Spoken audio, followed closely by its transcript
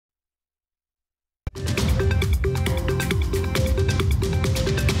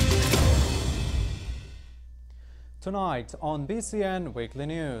Tonight on BCN Weekly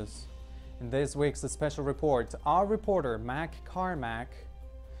News. In this week's special report, our reporter Mac Carmack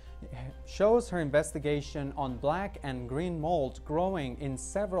shows her investigation on black and green mold growing in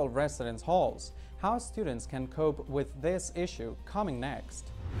several residence halls. How students can cope with this issue coming next.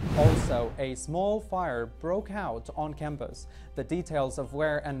 Also, a small fire broke out on campus. The details of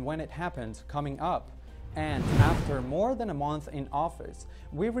where and when it happened coming up. And after more than a month in office,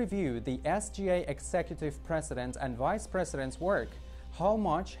 we review the SGA Executive President and Vice President's work. How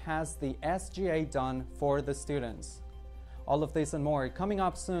much has the SGA done for the students? All of this and more coming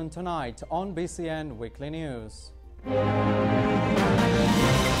up soon tonight on BCN Weekly News.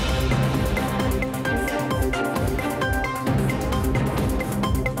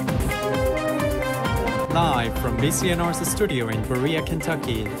 Live from BCNR's studio in Berea,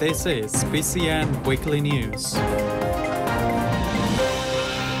 Kentucky, this is BCN Weekly News.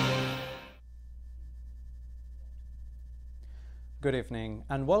 Good evening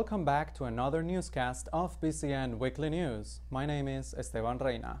and welcome back to another newscast of BCN Weekly News. My name is Esteban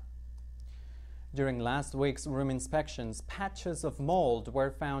Reina. During last week's room inspections, patches of mold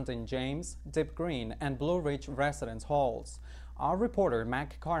were found in James, Deep Green, and Blue Ridge residence halls. Our reporter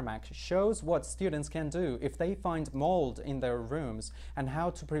Mac Carmack shows what students can do if they find mold in their rooms and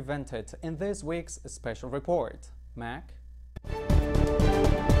how to prevent it in this week's special report. Mac?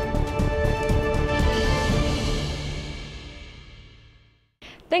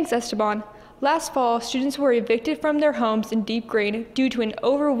 Thanks, Esteban. Last fall, students were evicted from their homes in Deep Green due to an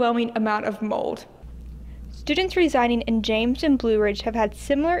overwhelming amount of mold. Students residing in James and Blue Ridge have had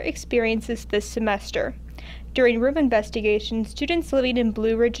similar experiences this semester. During room investigations, students living in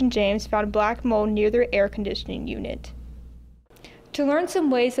Blue Ridge and James found black mold near their air conditioning unit. To learn some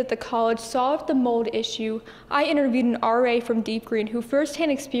ways that the college solved the mold issue, I interviewed an RA from Deep Green who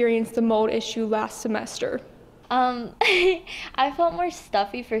firsthand experienced the mold issue last semester. I felt more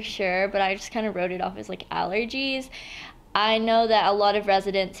stuffy for sure, but I just kind of wrote it off as like allergies. I know that a lot of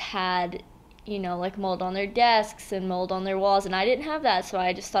residents had, like mold on their desks and mold on their walls, and I didn't have that, so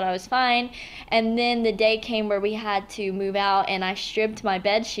I just thought I was fine. And then the day came where we had to move out, and I stripped my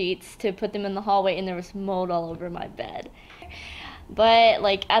bed sheets to put them in the hallway, and there was mold all over my bed.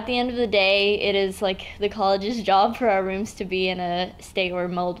 But at the end of the day, it is the college's job for our rooms to be in a state where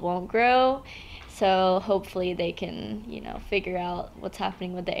mold won't grow. So hopefully they can, figure out what's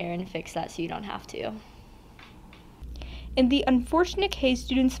happening with the air and fix that so you don't have to. In the unfortunate case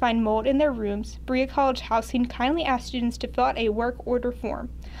students find mold in their rooms, Berea College Housing kindly asked students to fill out a work order form.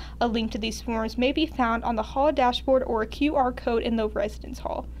 A link to these forms may be found on the hall dashboard or a QR code in the residence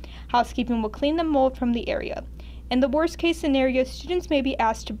hall. Housekeeping will clean the mold from the area. In the worst case scenario, students may be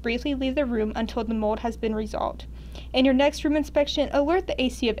asked to briefly leave the room until the mold has been resolved. In your next room inspection, alert the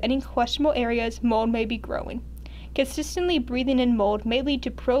AC of any questionable areas mold may be growing. Consistently breathing in mold may lead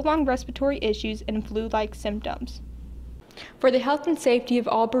to prolonged respiratory issues and flu-like symptoms. For the health and safety of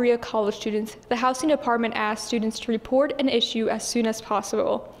all Berea College students, the Housing Department asks students to report an issue as soon as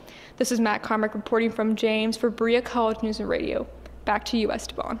possible. This is Matt Carmack reporting from James for Berea College News and Radio. Back to you,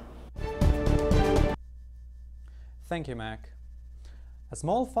 Esteban. Thank you, Mac. A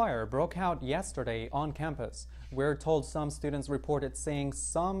small fire broke out yesterday on campus. We're told some students reported seeing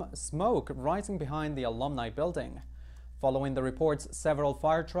some smoke rising behind the alumni building. Following the reports, several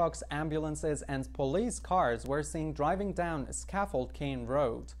fire trucks, ambulances, and police cars were seen driving down Scaffold Cane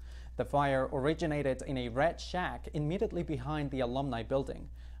Road. The fire originated in a red shack immediately behind the alumni building.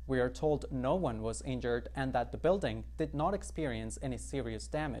 We are told no one was injured and that the building did not experience any serious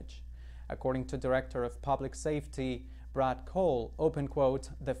damage. According to Director of Public Safety Brad Cole, open quote,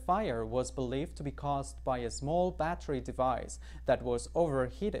 the fire was believed to be caused by a small battery device that was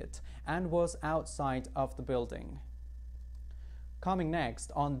overheated and was outside of the building. Coming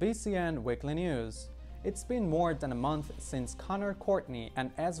next on BCN Weekly News. It's been more than a month since Connor Courtney and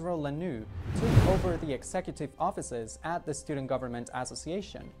Ezra Lanu took over the executive offices at the Student Government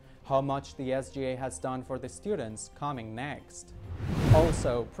Association. How much the SGA has done for the students coming next.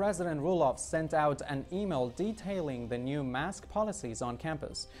 Also, President Ruloff sent out an email detailing the new mask policies on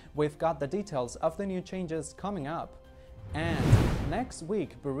campus. We've got the details of the new changes coming up. And next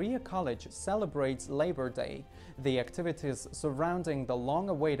week, Berea College celebrates Labor Day. The activities surrounding the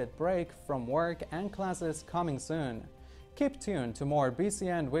long-awaited break from work and classes coming soon. Keep tuned to more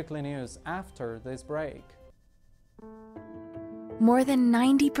BCN Weekly News after this break. More than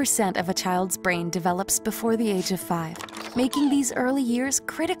 90% of a child's brain develops before the age of 5, making these early years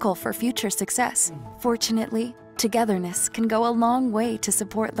critical for future success. Fortunately, togetherness can go a long way to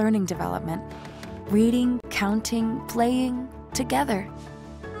support learning development. Reading, counting, playing, together.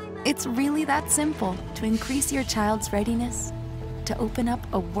 It's really that simple to increase your child's readiness to open up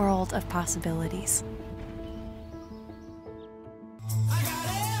a world of possibilities.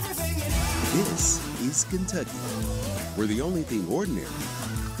 This is Kentucky, where the only thing ordinary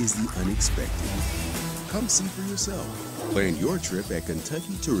is the unexpected. Come see for yourself. Plan your trip at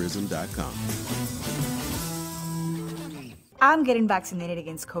KentuckyTourism.com. I'm getting vaccinated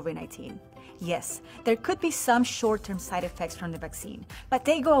against COVID-19. Yes, there could be some short-term side effects from the vaccine, but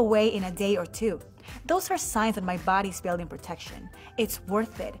they go away in a day or two. Those are signs that my body's building protection. It's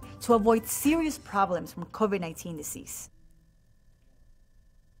worth it to avoid serious problems from COVID-19 disease.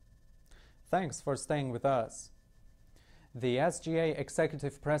 Thanks for staying with us. The SGA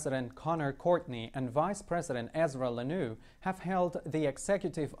Executive President Connor Courtney and Vice President Ezra Lanu have held the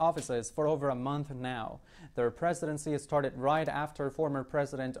executive offices for over a month now. Their presidency started right after former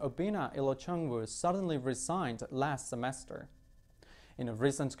President Obina Ilochungwu suddenly resigned last semester. In a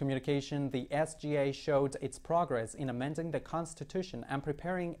recent communication, the SGA showed its progress in amending the Constitution and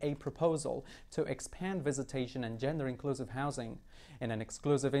preparing a proposal to expand visitation and gender-inclusive housing. In an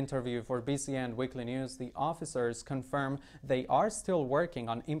exclusive interview for BCN Weekly News, the officers confirm they are still working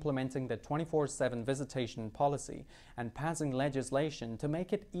on implementing the 24/7 visitation policy and passing legislation to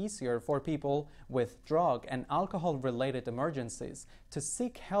make it easier for people with drug and alcohol-related emergencies to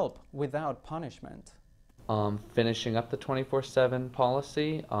seek help without punishment. Finishing up the 24/7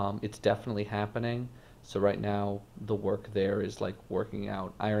 policy, it's definitely happening. So right now, the work there is like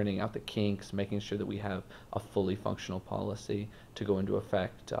ironing out the kinks, making sure that we have a fully functional policy to go into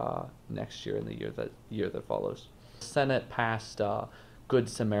effect next year and the year that follows. The Senate passed Good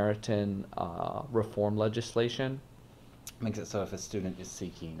Samaritan reform legislation. Makes it so if a student is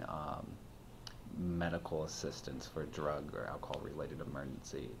seeking medical assistance for drug or alcohol-related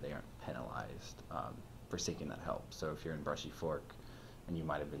emergency, they aren't penalized for seeking that help. So if you're in Brushy Fork and you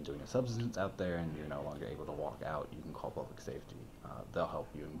might have been doing a substance out there and you're no longer able to walk out, you can call public safety. They'll help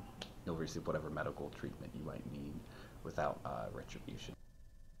you and you'll receive whatever medical treatment you might need without retribution.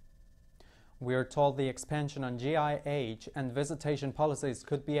 We are told the expansion on GIH and visitation policies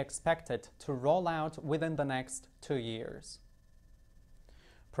could be expected to roll out within the next 2 years.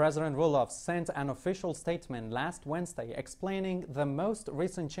 President Roloff sent an official statement last Wednesday explaining the most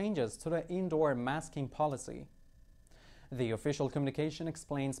recent changes to the indoor masking policy. The official communication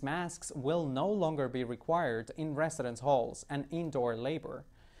explains masks will no longer be required in residence halls and indoor labor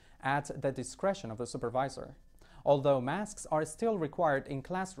at the discretion of the supervisor, although masks are still required in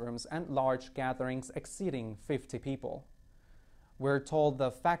classrooms and large gatherings exceeding 50 people. We're told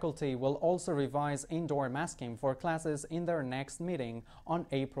the faculty will also revise indoor masking for classes in their next meeting on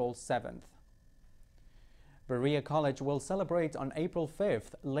April 7th. Berea College will celebrate on April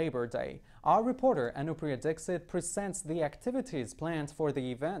 5th, Labor Day. Our reporter Anupriya Dixit presents the activities planned for the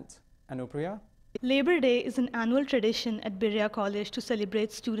event. Anupriya? Labor Day is an annual tradition at Berea College to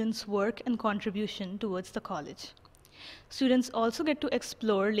celebrate students' work and contribution towards the college. Students also get to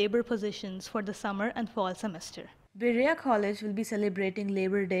explore labor positions for the summer and fall semester. Berea College will be celebrating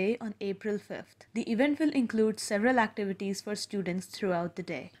Labor Day on April 5th. The event will include several activities for students throughout the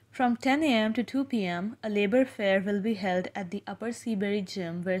day. From 10 a.m. to 2 p.m., a labor fair will be held at the Upper Seabury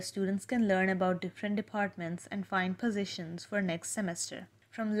Gym where students can learn about different departments and find positions for next semester.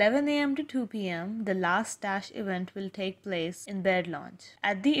 From 11 a.m. to 2 p.m., the Last Dash event will take place in Baird Lounge.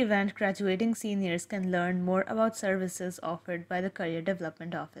 At the event, graduating seniors can learn more about services offered by the Career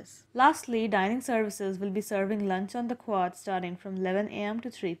Development Office. Lastly, dining services will be serving lunch on the quad starting from 11 a.m. to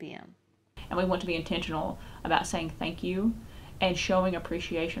 3 p.m. And we want to be intentional about saying thank you and showing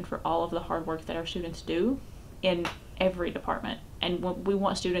appreciation for all of the hard work that our students do in every department. And we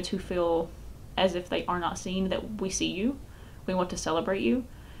want students who feel as if they are not seen, that we see you. We want to celebrate you,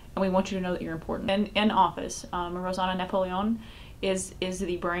 and we want you to know that you're important. And in office, Rosanna Napoleon is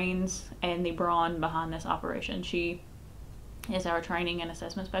the brains and the brawn behind this operation. She is our training and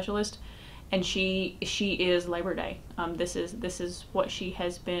assessment specialist, and she is Labor Day. This is what she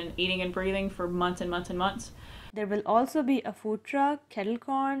has been eating and breathing for months and months and months. There will also be a food truck, kettle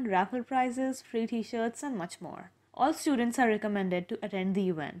corn, raffle prizes, free t-shirts, and much more. All students are recommended to attend the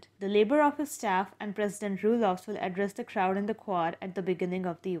event. The Labor Office staff and President Roloff will address the crowd in the quad at the beginning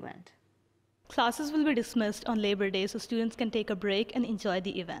of the event. Classes will be dismissed on Labor Day so students can take a break and enjoy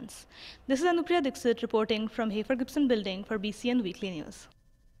the events. This is Anupriya Dixit reporting from Hafer Gibson Building for BCN Weekly News.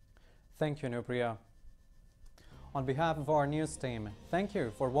 Thank you, Anupriya. On behalf of our news team, thank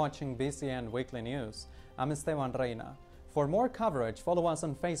you for watching BCN Weekly News. I'm Esteban Reina. For more coverage, follow us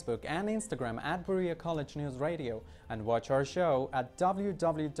on Facebook and Instagram at Berea College News Radio and watch our show at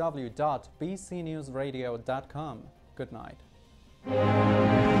www.bcnewsradio.com. Good night.